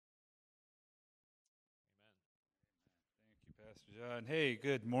Pastor John. Hey,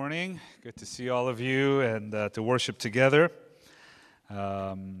 good morning. Good to see all of you and to worship together.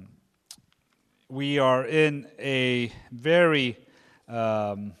 We are in a very,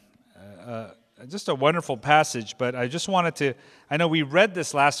 just a wonderful passage, but I just wanted to, I know we read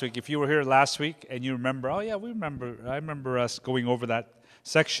this last week. If you were here last week and you remember, I remember us going over that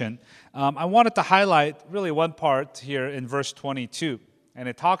section. I wanted to highlight really one part here in verse 22. And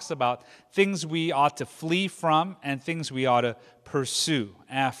it talks about things we ought to flee from and things we ought to pursue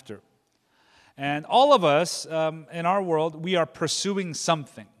after. And all of us in our world, we are pursuing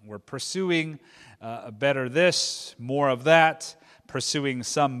something. We're pursuing better this, more of that, pursuing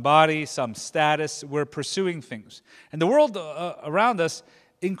somebody, some status. We're pursuing things. And the world around us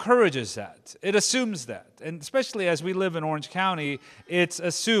encourages that. It assumes that. And especially as we live in Orange County, it's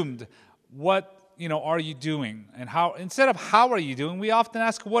assumed what are you doing? And how, instead of how are you doing, we often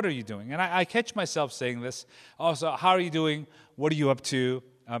ask, what are you doing? And I catch myself saying this. Also, how are you doing? What are you up to?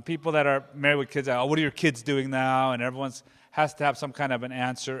 People that are married with kids, what are your kids doing now? And everyone has to have some kind of an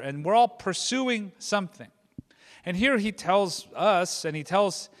answer. And we're all pursuing something. And here he tells us, and he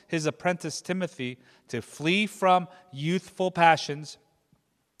tells his apprentice Timothy, to flee from youthful passions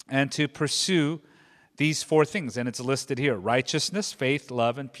and to pursue these four things, and it's listed here: righteousness, faith,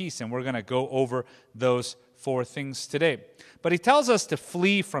 love, and peace. And we're going to go over those four things today. But he tells us to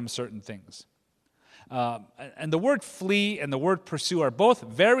flee from certain things. And the word flee and the word pursue are both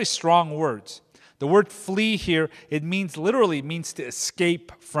very strong words. The word flee here, it literally means to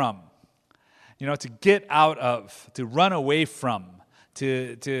escape from. To get out of, to run away from,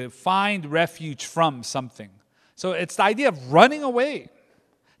 to find refuge from something. So it's the idea of running away.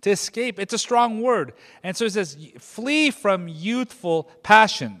 To escape, it's a strong word. And so it says, flee from youthful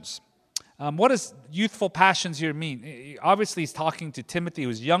passions. What does youthful passions here mean? Obviously, he's talking to Timothy,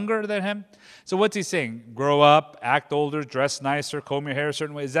 who's younger than him. So what's he saying? Grow up, act older, dress nicer, comb your hair a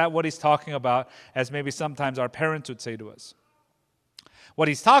certain way. Is that what he's talking about, as maybe sometimes our parents would say to us? What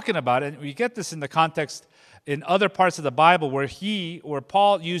he's talking about, and we get this in the context in other parts of the Bible where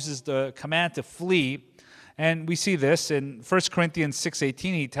Paul uses the command to flee. And we see this in 1 Corinthians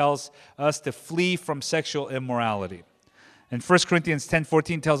 6:18. He tells us to flee from sexual immorality. And 1 Corinthians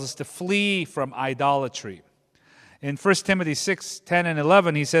 10:14 tells us to flee from idolatry. In 1 Timothy 6:10 and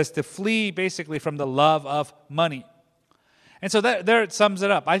 11, he says to flee basically from the love of money. And so there it sums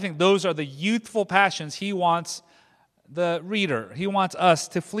it up. I think those are the youthful passions he wants the reader, he wants us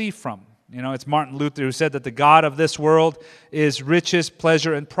to flee from. It's Martin Luther who said that the God of this world is riches,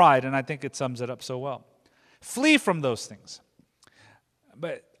 pleasure, and pride. And I think it sums it up so well. Flee from those things.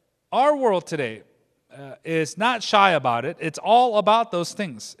 But our world today is not shy about it. It's all about those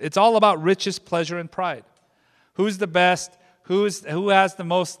things. It's all about riches, pleasure, and pride. Who's the best? Who has the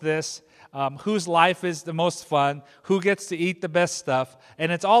most this? Whose life is the most fun? Who gets to eat the best stuff?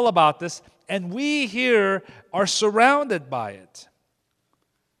 And it's all about this. And we here are surrounded by it.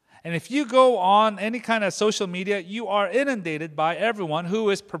 And if you go on any kind of social media, you are inundated by everyone who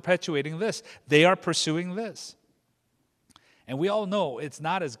is perpetuating this. They are pursuing this. And we all know it's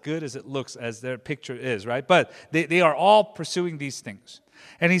not as good as it looks, as their picture is, right? But they are all pursuing these things.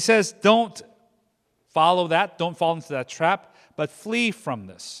 And he says, don't follow that. Don't fall into that trap, but flee from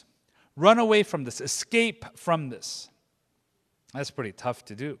this. Run away from this. Escape from this. That's pretty tough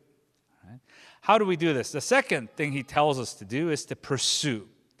to do. Right? How do we do this? The second thing he tells us to do is to pursue.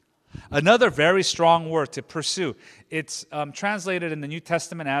 Another very strong word, to pursue. It's translated in the New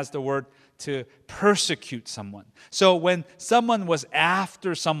Testament as the word to persecute someone. So when someone was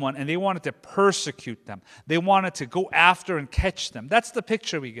after someone and they wanted to persecute them, they wanted to go after and catch them. That's the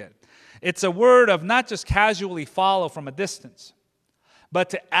picture we get. It's a word of not just casually follow from a distance, but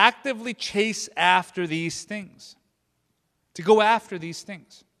to actively chase after these things. To go after these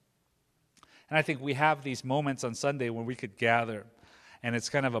things. And I think we have these moments on Sunday when we could gather. And it's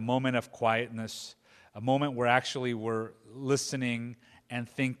kind of a moment of quietness, a moment where actually we're listening and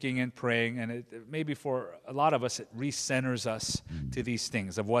thinking and praying. And maybe for a lot of us, it recenters us to these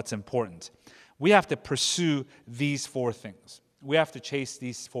things of what's important. We have to pursue these four things. We have to chase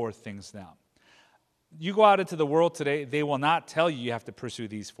these four things now. You go out into the world today, they will not tell you have to pursue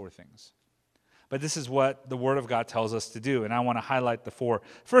these four things. But this is what the Word of God tells us to do. And I want to highlight the four.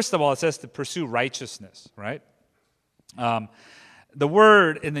 First of all, it says to pursue righteousness, right? The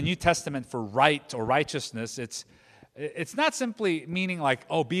word in the New Testament for right or righteousness, it's not simply meaning like,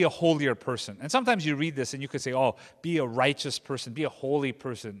 be a holier person. And sometimes you read this and you could say, be a righteous person, be a holy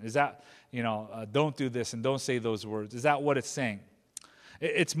person. Is that, don't do this and don't say those words. Is that what it's saying?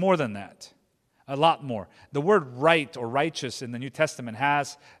 It's more than that. A lot more. The word right or righteous in the New Testament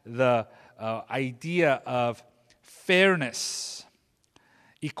has the idea of fairness,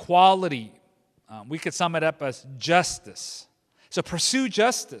 equality. We could sum it up as justice. So pursue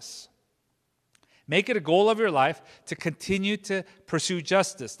justice. Make it a goal of your life to continue to pursue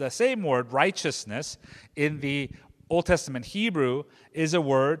justice. The same word, righteousness, in the Old Testament Hebrew is a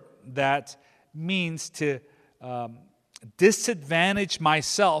word that means to disadvantage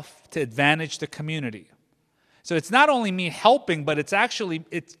myself to advantage the community. So it's not only me helping, but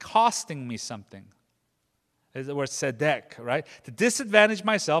it's costing me something. Is the word tzedek, right? To disadvantage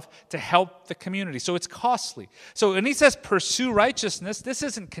myself to help the community. So it's costly. So when he says pursue righteousness, this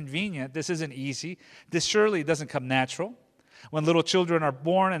isn't convenient. This isn't easy. This surely doesn't come natural. When little children are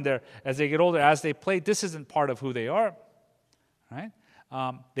born and as they get older, as they play, this isn't part of who they are, right?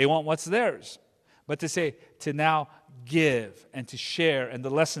 They want what's theirs. But to now give and to share, and the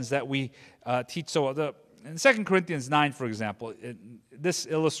lessons that we teach. So in 2 Corinthians 9, for example, this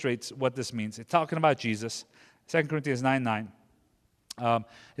illustrates what this means. It's talking about Jesus. 2 Corinthians 9:9.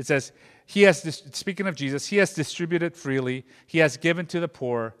 It says, speaking of Jesus, he has distributed freely. He has given to the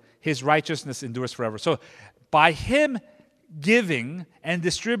poor. His righteousness endures forever. So by him giving and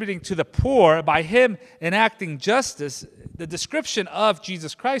distributing to the poor, by him enacting justice, the description of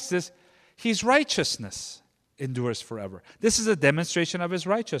Jesus Christ is his righteousness endures forever. This is a demonstration of his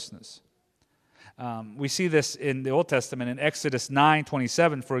righteousness. We see this in the Old Testament in Exodus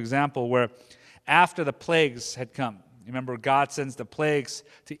 9:27, for example, where after the plagues had come, remember God sends the plagues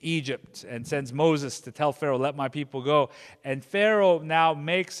to Egypt and sends Moses to tell Pharaoh, let my people go. And Pharaoh now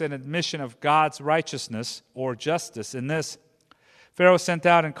makes an admission of God's righteousness or justice in this. Pharaoh sent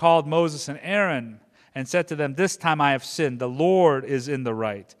out and called Moses and Aaron and said to them, this time I have sinned. The Lord is in the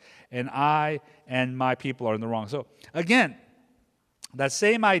right, and I and my people are in the wrong. So again, that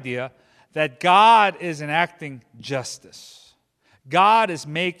same idea that God is enacting justice. God is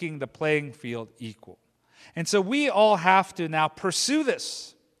making the playing field equal. And so we all have to now pursue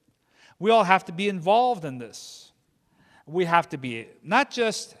this. We all have to be involved in this. We have to be, not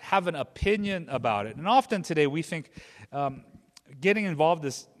just have an opinion about it. And often today we think getting involved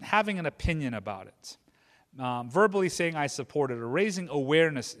is having an opinion about it. Verbally saying I support it or raising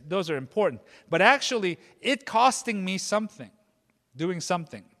awareness, those are important. But actually, it costing me something, doing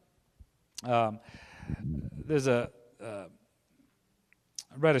something. I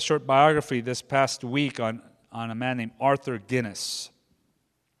read a short biography this past week on a man named Arthur Guinness.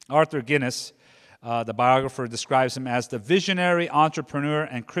 Arthur Guinness, the biographer describes him as the visionary entrepreneur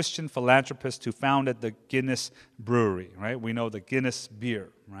and Christian philanthropist who founded the Guinness Brewery, right? We know the Guinness beer,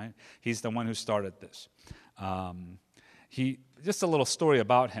 right? He's the one who started this. Just a little story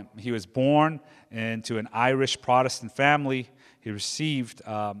about him. He was born into an Irish Protestant family. He received,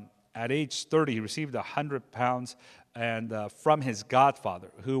 at age 30, he received £100 and from his godfather,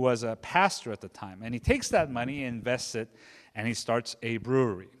 who was a pastor at the time. And he takes that money, invests it, and he starts a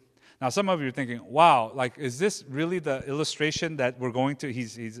brewery. Now, some of you are thinking, wow, is this really the illustration that we're going to?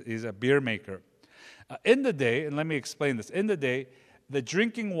 He's a beer maker. In the day, and let me explain this. In the day, the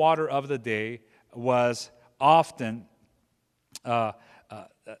drinking water of the day was often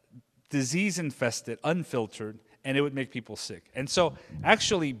disease-infested, unfiltered, and it would make people sick. And so,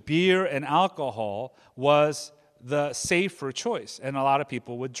 actually, beer and alcohol was the safer choice, and a lot of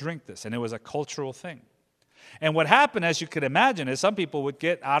people would drink this, and it was a cultural thing. And what happened, as you could imagine, is some people would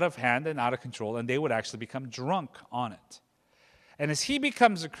get out of hand and out of control, and they would actually become drunk on it. And as he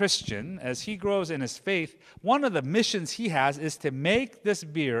becomes a Christian, as he grows in his faith, one of the missions he has is to make this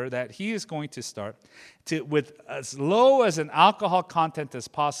beer that he is going to start with as low as an alcohol content as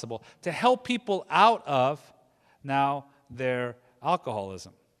possible to help people out of now their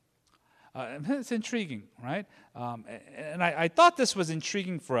alcoholism. It's intriguing, right? And I thought this was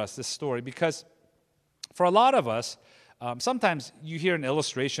intriguing for us, this story, because for a lot of us, sometimes you hear an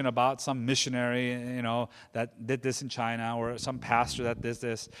illustration about some missionary, that did this in China, or some pastor that did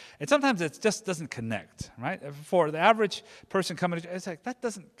this, and sometimes it just doesn't connect, right? For the average person coming to, it's like, that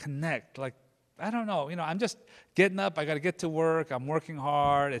doesn't connect. Like, I don't know, I'm just getting up, I got to get to work, I'm working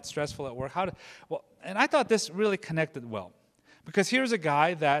hard, it's stressful at work. And I thought this really connected well, because here's a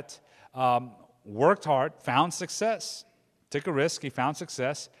guy that worked hard, found success, took a risk, he found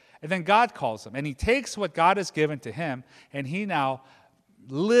success, and then God calls him, and he takes what God has given to him, and he now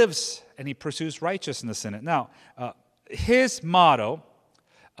lives, and he pursues righteousness in it. Now, his motto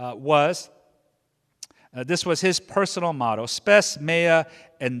this was his personal motto, Spes mea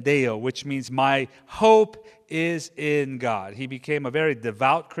in Deo, which means my hope is in God. He became a very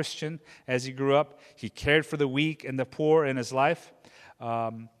devout Christian as he grew up. He cared for the weak and the poor in his life.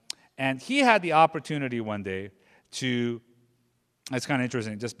 And he had the opportunity one day to It's kind of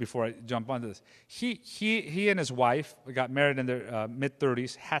interesting, just before I jump onto this. He and his wife got married in their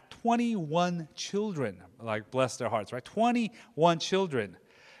mid-30s, had 21 children, like bless their hearts, right? 21 children.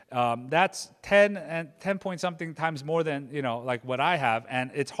 That's 10 point something times more than, like what I have,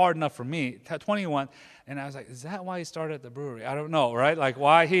 and it's hard enough for me, 21. And I was like, is that why he started the brewery? I don't know, right? Like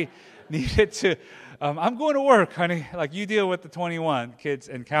why he needed to, I'm going to work, honey. Like you deal with the 21 kids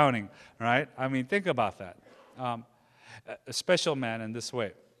and counting, right? I mean, think about that. A special man in this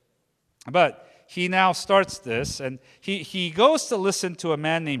way. But he now starts this, and he goes to listen to a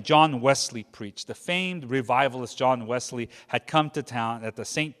man named John Wesley preach. The famed revivalist John Wesley had come to town at the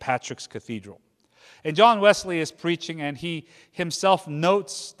St. Patrick's Cathedral. And John Wesley is preaching, and he himself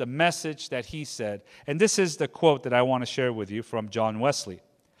notes the message that he said. And this is the quote that I want to share with you from John Wesley.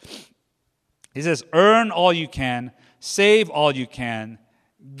 He says, "Earn all you can, save all you can,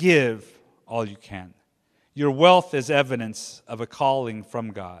 give all you can. Your wealth is evidence of a calling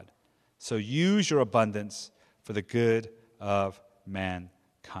from God. So use your abundance for the good of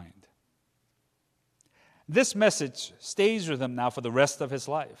mankind." This message stays with him now for the rest of his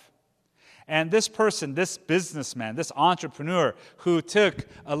life. And this person, this businessman, this entrepreneur who took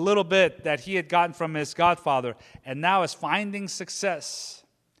a little bit that he had gotten from his godfather and now is finding success,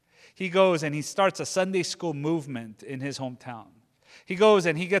 he goes and he starts a Sunday school movement in his hometown. He goes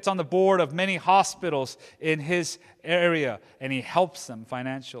and he gets on the board of many hospitals in his area, and he helps them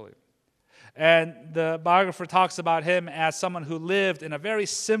financially. And the biographer talks about him as someone who lived in a very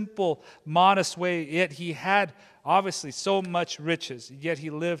simple, modest way, yet he had obviously so much riches, yet he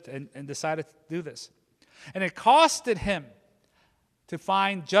lived and decided to do this. And it costed him to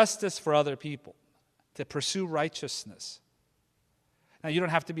find justice for other people, to pursue righteousness. Now, you don't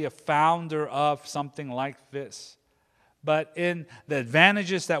have to be a founder of something like this. But in the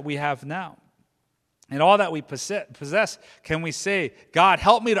advantages that we have now, and all that we possess, can we say, God,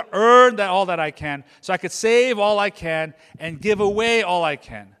 help me to earn all that I can, so I could save all I can and give away all I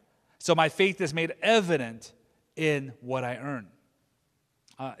can, so my faith is made evident in what I earn.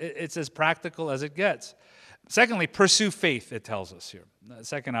 It's as practical as it gets. Secondly, pursue faith, it tells us here.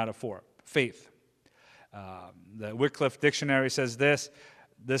 Second out of 4, faith. The Wycliffe Dictionary says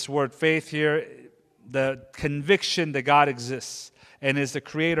this word faith here, the conviction that God exists and is the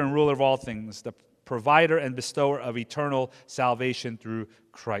creator and ruler of all things, the provider and bestower of eternal salvation through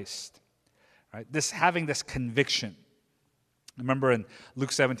Christ. Right? Having this conviction. Remember in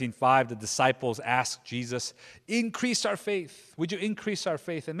Luke 17:5, the disciples asked Jesus, increase our faith. Would you increase our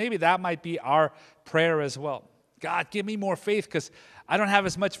faith? And maybe that might be our prayer as well. God, give me more faith, because I don't have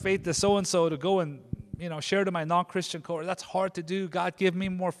as much faith as so-and-so to go and share to my non-Christian cohort. That's hard to do. God, give me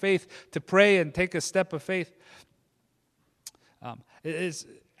more faith to pray and take a step of faith. It is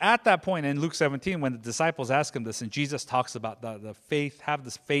at that point in Luke 17 when the disciples ask him this, and Jesus talks about the faith, have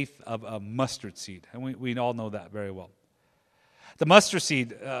this faith of a mustard seed. And we all know that very well. The mustard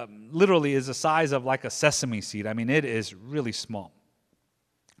seed literally is the size of like a sesame seed. I mean, it is really small.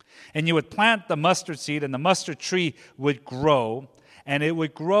 And you would plant the mustard seed, and the mustard tree would grow, and it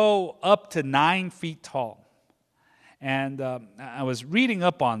would grow up to 9 feet tall. And I was reading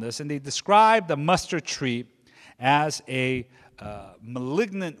up on this, and they described the mustard tree as a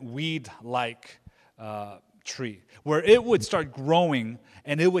malignant weed-like tree, where it would start growing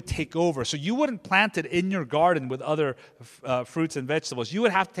and it would take over. So you wouldn't plant it in your garden with other fruits and vegetables. You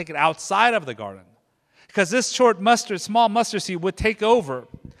would have to take it outside of the garden, because this small mustard seed would take over,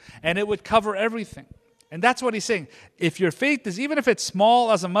 and it would cover everything. And that's what he's saying. If your faith is, even if it's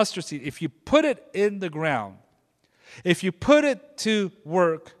small as a mustard seed, if you put it in the ground, if you put it to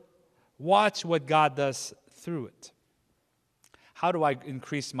work, watch what God does through it. How do I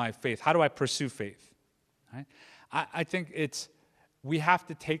increase my faith? How do I pursue faith? Right? I think we have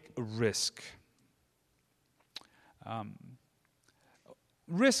to take a risk.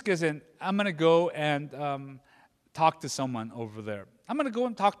 Risk isn't, I'm going to go and talk to someone over there. I'm going to go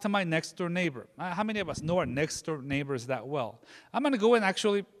and talk to my next door neighbor. How many of us know our next door neighbors that well? I'm going to go and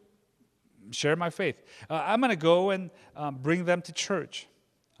actually share my faith. I'm going to go and bring them to church.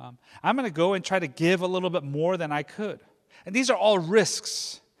 I'm going to go and try to give a little bit more than I could. And these are all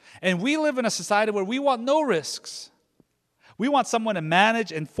risks. And we live in a society where we want no risks. We want someone to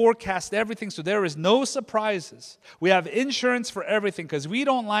manage and forecast everything so there is no surprises. We have insurance for everything because we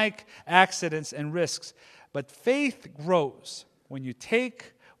don't like accidents and risks. But faith grows when you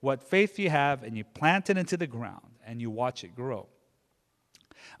take what faith you have and you plant it into the ground and you watch it grow.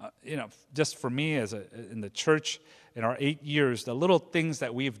 Just for me in the church, in our 8 years, the little things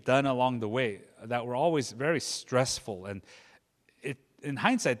that we've done along the way that were always very stressful, and it, in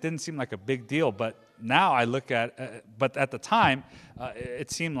hindsight, didn't seem like a big deal, but now I look at, but at the time,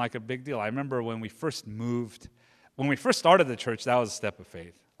 it seemed like a big deal. I remember when we first started the church, that was a step of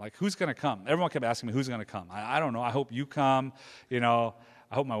faith. Like, who's going to come? Everyone kept asking me, who's going to come? I don't know. I hope you come. I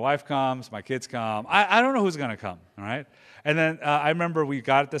hope my wife comes, my kids come. I don't know who's going to come, all right? And then I remember we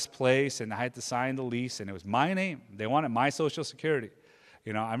got at this place, and I had to sign the lease, and it was my name. They wanted my Social Security.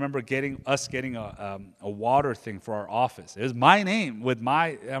 I remember getting a water thing for our office. It was my name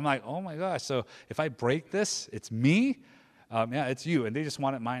I'm like, oh my gosh, so if I break this, it's me? Yeah, it's you. And they just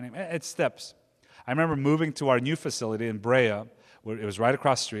wanted my name. It's steps. I remember moving to our new facility in Brea, where it was right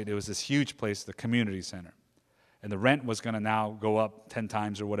across the street. It was this huge place, the community center. And the rent was going to now go up 10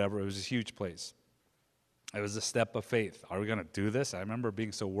 times or whatever. It was a huge place. It was a step of faith. Are we going to do this? I remember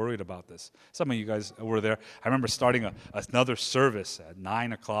being so worried about this. Some of you guys were there. I remember starting another service at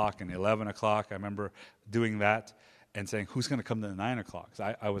 9 o'clock and 11 o'clock. I remember doing that and saying, who's going to come to the 9 o'clock?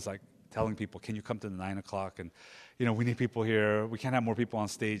 So I was like telling people, can you come to the 9 o'clock? And, we need people here. We can't have more people on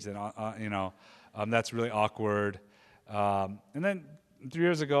stage than, that's really awkward. And then 3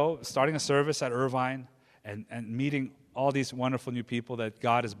 years ago, starting a service at Irvine and meeting all these wonderful new people that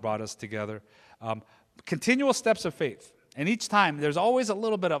God has brought us together. Continual steps of faith. And each time, there's always a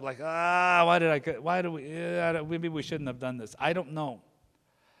little bit of like, maybe we shouldn't have done this. I don't know.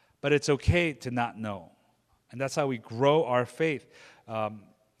 But it's okay to not know. And that's how we grow our faith.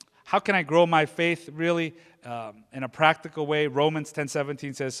 How can I grow my faith really in a practical way? Romans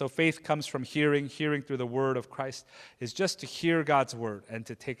 10:17 says, so faith comes from hearing through the word of Christ, is just to hear God's word and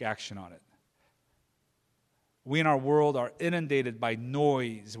to take action on it. We in our world are inundated by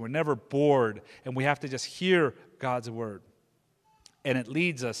noise. We're never bored, and we have to just hear God's word. And it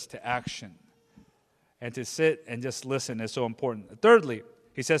leads us to action. And to sit and just listen is so important. Thirdly,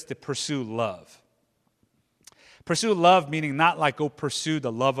 he says to pursue love. Pursue love, meaning not like go pursue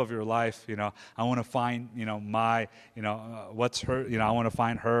the love of your life. I want to find, what's her, I want to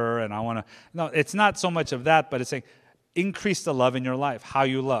find her, and I want to. No, it's not so much of that, but it's saying increase the love in your life, how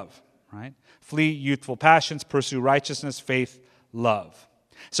you love, right? Flee youthful passions, pursue righteousness, faith, love.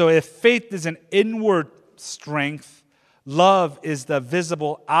 So if faith is an inward strength, love is the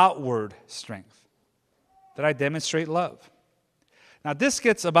visible outward strength. That I demonstrate love. Now this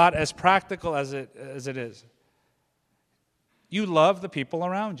gets about as practical as it is. You love the people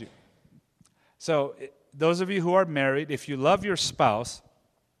around you. So those of you who are married, if you love your spouse,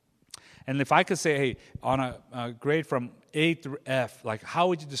 and if I could say, hey, on a grade from A through F, like how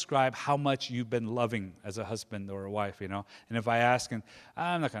would you describe how much you've been loving as a husband or a wife, And if I ask, and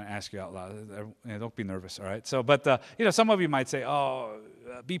I'm not going to ask you out loud, don't be nervous, all right? So, but, some of you might say,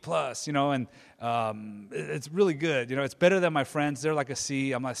 B plus, and it's really good. It's better than my friends. They're like a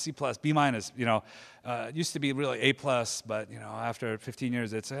C. I'm like C plus, B minus, it used to be really A plus, but, after 15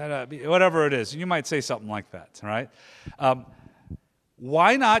 years, it's whatever it is. You might say something like that, all right?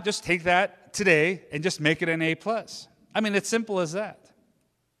 Why not just take that today and just make it an A+? I mean, it's simple as that.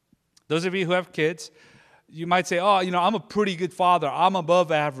 Those of you who have kids, you might say, I'm a pretty good father. I'm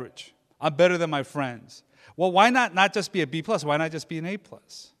above average. I'm better than my friends. Well, why not just be a B+? Why not just be an A+?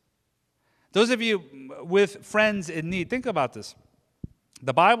 Those of you with friends in need, think about this.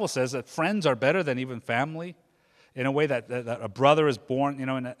 The Bible says that friends are better than even family. In a way that a brother is born,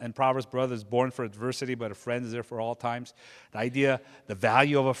 in Proverbs, brother is born for adversity, but a friend is there for all times. The idea, the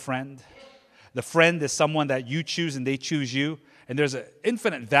value of a friend. The friend is someone that you choose and they choose you. And there's an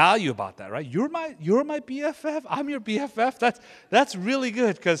infinite value about that, right? You're my BFF. I'm your BFF. That's really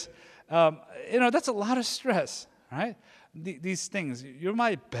good because, that's a lot of stress, right? These things. You're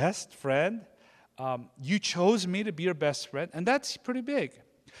my best friend. You chose me to be your best friend. And that's pretty big.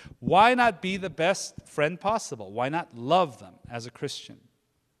 Why not be the best friend possible? Why not love them as a Christian?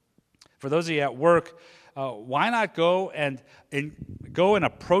 For those of you at work, why not go and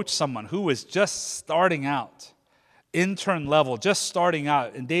approach someone who is just starting out, intern level, just starting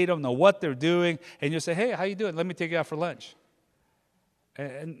out, and they don't know what they're doing, and you say, hey, how you doing? Let me take you out for lunch.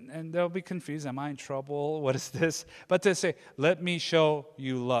 And they'll be confused. Am I in trouble? What is this? But to say, let me show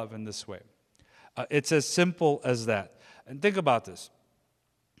you love in this way. It's as simple as that. And think about this.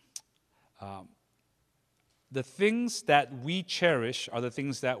 The things that we cherish are the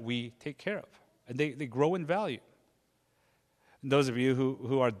things that we take care of. And they grow in value. And those of you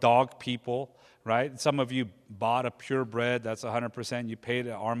who are dog people, right? Some of you bought a purebred, that's 100%. You paid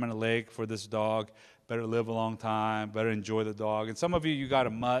an arm and a leg for this dog. Better live a long time, better enjoy the dog. And some of you got a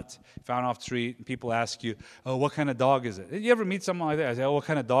mutt, found off the street, and people ask you, oh, what kind of dog is it? You ever meet someone like that? I say, oh, what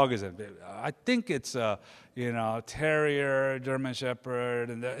kind of dog is it? I think it's a, terrier, German Shepherd,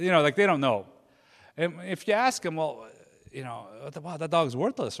 and they don't know. And if you ask them, well, wow, that dog's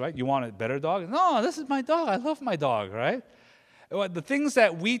worthless, right? You want a better dog? No, this is my dog. I love my dog, right? The things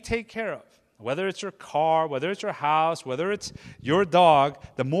that we take care of, whether it's your car, whether it's your house, whether it's your dog,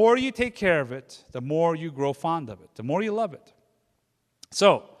 the more you take care of it, the more you grow fond of it, the more you love it.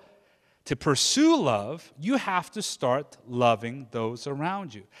 So, to pursue love, you have to start loving those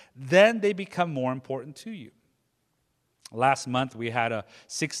around you. Then they become more important to you. Last month, we had a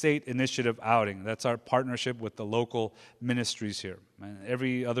 6-8 initiative outing. That's our partnership with the local ministries here. And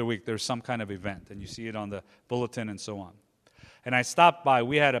every other week, there's some kind of event, and you see it on the bulletin and so on. And I stopped by.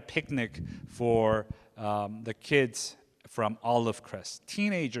 We had a picnic for the kids from Olive Crest,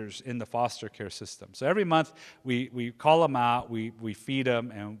 teenagers in the foster care system. So every month, we call them out, we feed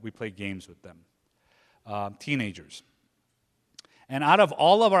them, and we play games with them. Teenagers. And out of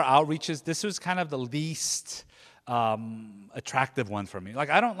all of our outreaches, this was kind of the least attractive one for me. Like,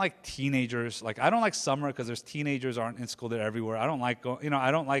 I don't like teenagers. Like, I don't like summer because there's teenagers aren't in school. They're everywhere. I don't like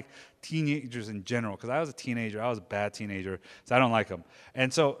I don't like teenagers in general because I was a teenager. I was a bad teenager, so I don't like them.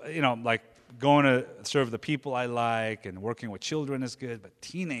 And so, like going to serve the people I like and working with children is good, but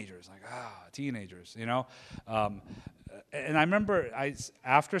teenagers, teenagers, And I remember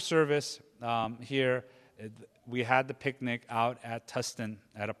after service here, we had the picnic out at Tustin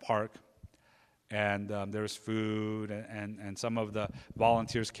at a park. And there was food, and some of the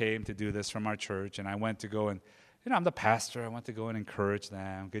volunteers came to do this from our church. And I went to go and, I'm the pastor. I went to go and encourage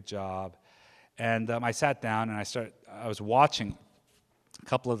them. Good job. And I sat down and I was watching a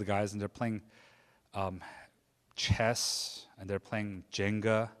couple of the guys, and they're playing chess, and they're playing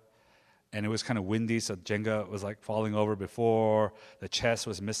Jenga. And it was kind of windy, so Jenga was like falling over before. The chess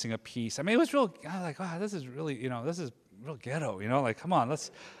was missing a piece. I mean, it was real. I was like, wow, this is really, this is real ghetto. Like, come on,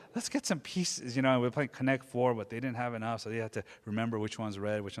 let's get some pieces. We were playing Connect 4, but they didn't have enough, so they had to remember which one's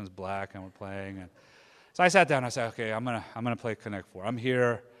red, which one's black, and we're playing. And so I sat down. And I said, okay, I'm gonna play Connect 4. I'm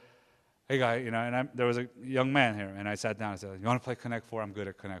here. Hey, guy, and there was a young man here, and I sat down. I said, you want to play Connect 4? I'm good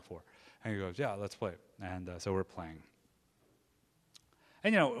at Connect 4. And he goes, yeah, let's play. And so we're playing.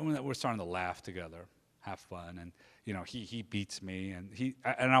 And we're starting to laugh together, have fun, and he beats me, and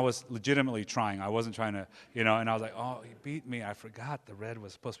I was legitimately trying. I wasn't trying to, and I was like, oh, he beat me. I forgot the red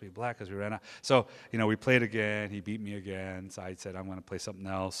was supposed to be black because we ran out. So we played again. He beat me again. So I said I'm going to play something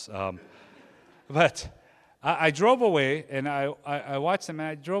else. But I drove away, and I watched them, and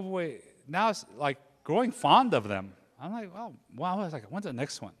I drove away. Now it's like growing fond of them. I'm like, wow. I was like, when's the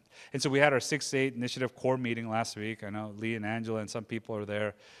next one? And so we had our 6-8 initiative core meeting last week. I know Lee and Angela and some people are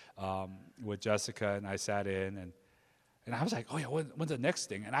there with Jessica, and I sat in, and I was like, oh yeah, when's the next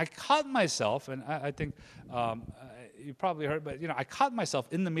thing? And I caught myself, and I think you probably heard, but I caught myself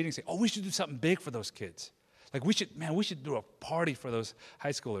in the meeting saying, oh, we should do something big for those kids. Like we should do a party for those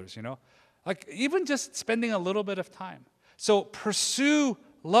high schoolers, Like even just spending a little bit of time. So pursue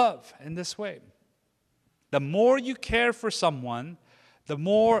love in this way. The more you care for someone, the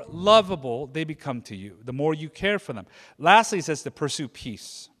more lovable they become to you, the more you care for them. Lastly, it says to pursue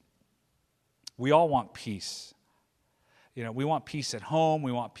peace. We all want peace. We want peace at home.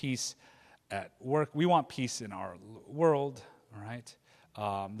 We want peace at work. We want peace in our world, right?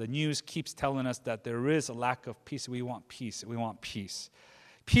 The news keeps telling us that there is a lack of peace. We want peace. We want peace.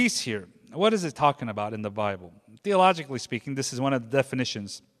 Peace here, what is it talking about in the Bible? Theologically speaking, this is one of the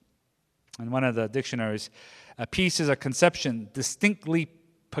definitions in one of the dictionaries. Peace is a conception distinctly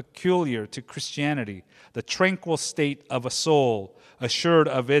peculiar to Christianity, the tranquil state of a soul assured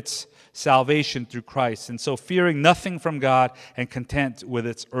of its salvation through Christ, and so fearing nothing from God and content with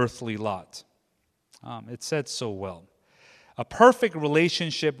its earthly lot. It said so well. A perfect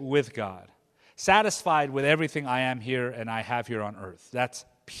relationship with God, satisfied with everything I am here and I have here on earth. That's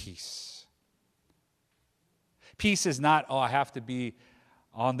peace. Peace is not, I have to be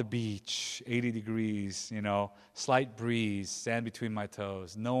on the beach, 80 degrees, slight breeze, sand between my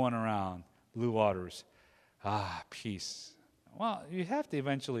toes, no one around, blue waters. Peace. Well, you have to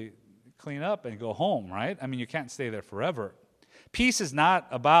eventually clean up and go home, right? I mean, you can't stay there forever. Peace is not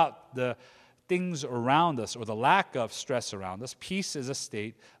about the things around us or the lack of stress around us. Peace is a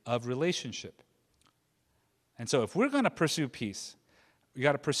state of relationship. And so if we're going to pursue peace, we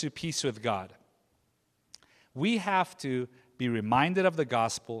got to pursue peace with God. We have to be reminded of the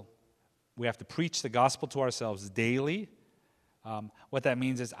gospel. We have to preach the gospel to ourselves daily. What that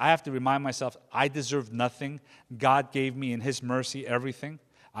means is I have to remind myself I deserve nothing. God gave me in His mercy everything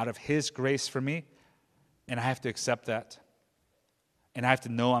out of His grace for me. And I have to accept that. And I have to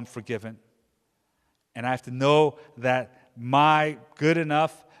know I'm forgiven. And I have to know that my good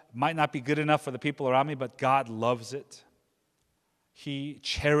enough might not be good enough for the people around me, but God loves it. He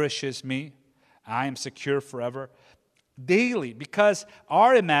cherishes me. I am secure forever. daily, because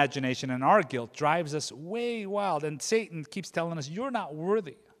our imagination and our guilt drives us way wild. And Satan keeps telling us, you're not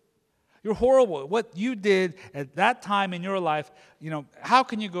worthy. You're horrible. What you did at that time in your life, how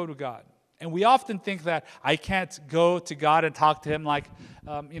can you go to God? And we often think that I can't go to God and talk to him like,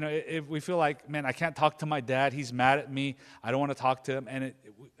 if we feel like, man, I can't talk to my dad. He's mad at me. I don't want to talk to him. And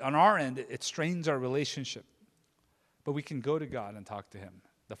on our end, it strains our relationship. But we can go to God and talk to him.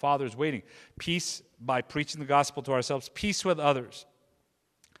 The Father is waiting. Peace by preaching the gospel to ourselves. Peace with others.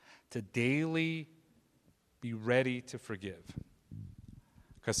 To daily be ready to forgive.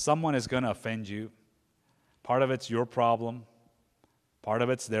 Because someone is going to offend you. Part of it's your problem. Part of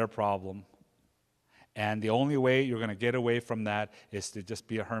it's their problem. And the only way you're going to get away from that is to just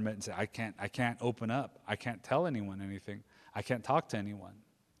be a hermit and say, I can't open up. I can't tell anyone anything. I can't talk to anyone.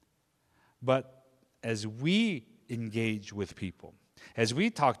 But as we engage with people, as we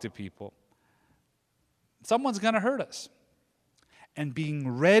talk to people, someone's going to hurt us. And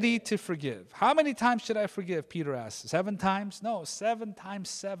being ready to forgive. How many times should I forgive? Peter asks. 7 times? No, 7 times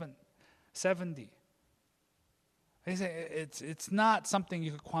 7. 70. It's not something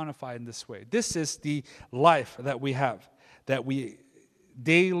you could quantify in this way. This is the life that we have, that we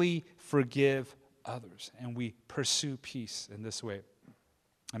daily forgive others and we pursue peace in this way.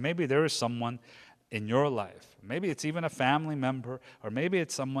 And maybe there is someone in your life, maybe it's even a family member, or maybe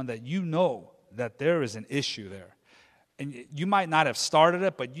it's someone that you know that there is an issue there. And you might not have started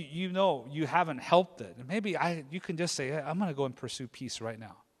it, but you know you haven't helped it. And maybe you can just say, hey, I'm going to go and pursue peace right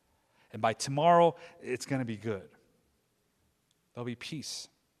now. And by tomorrow, it's going to be good. There'll be peace.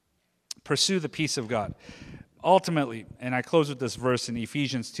 Pursue the peace of God. Ultimately, and I close with this verse in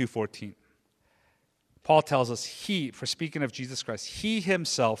Ephesians 2:14. Paul tells us for speaking of Jesus Christ, he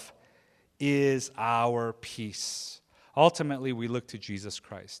himself is our peace. Ultimately, we look to Jesus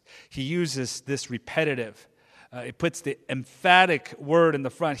Christ. He uses this repetitive, it puts the emphatic word in the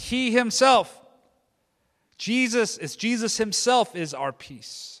front. He himself, Jesus himself is our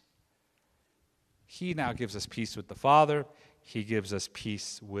peace. He now gives us peace with the Father. He gives us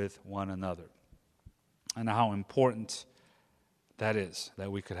peace with one another. And how important that is,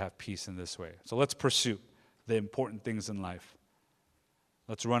 that we could have peace in this way. So let's pursue the important things in life.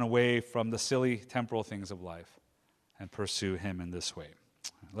 Let's run away from the silly temporal things of life and pursue him in this way.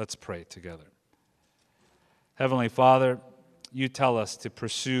 Let's pray together. Heavenly Father, you tell us to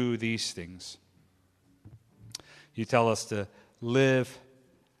pursue these things. You tell us to live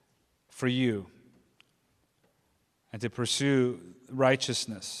for you and to pursue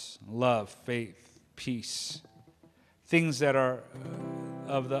righteousness, love, faith, peace, things that are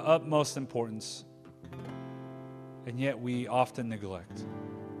of the utmost importance, and yet we often neglect.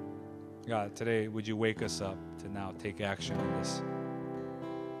 God, today, would you wake us up to now take action in this,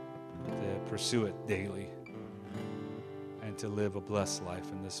 to pursue it daily, and to live a blessed life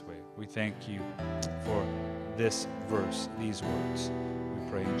in this way. We thank you for this verse, these words.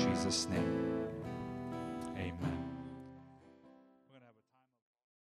 We pray in Jesus' name.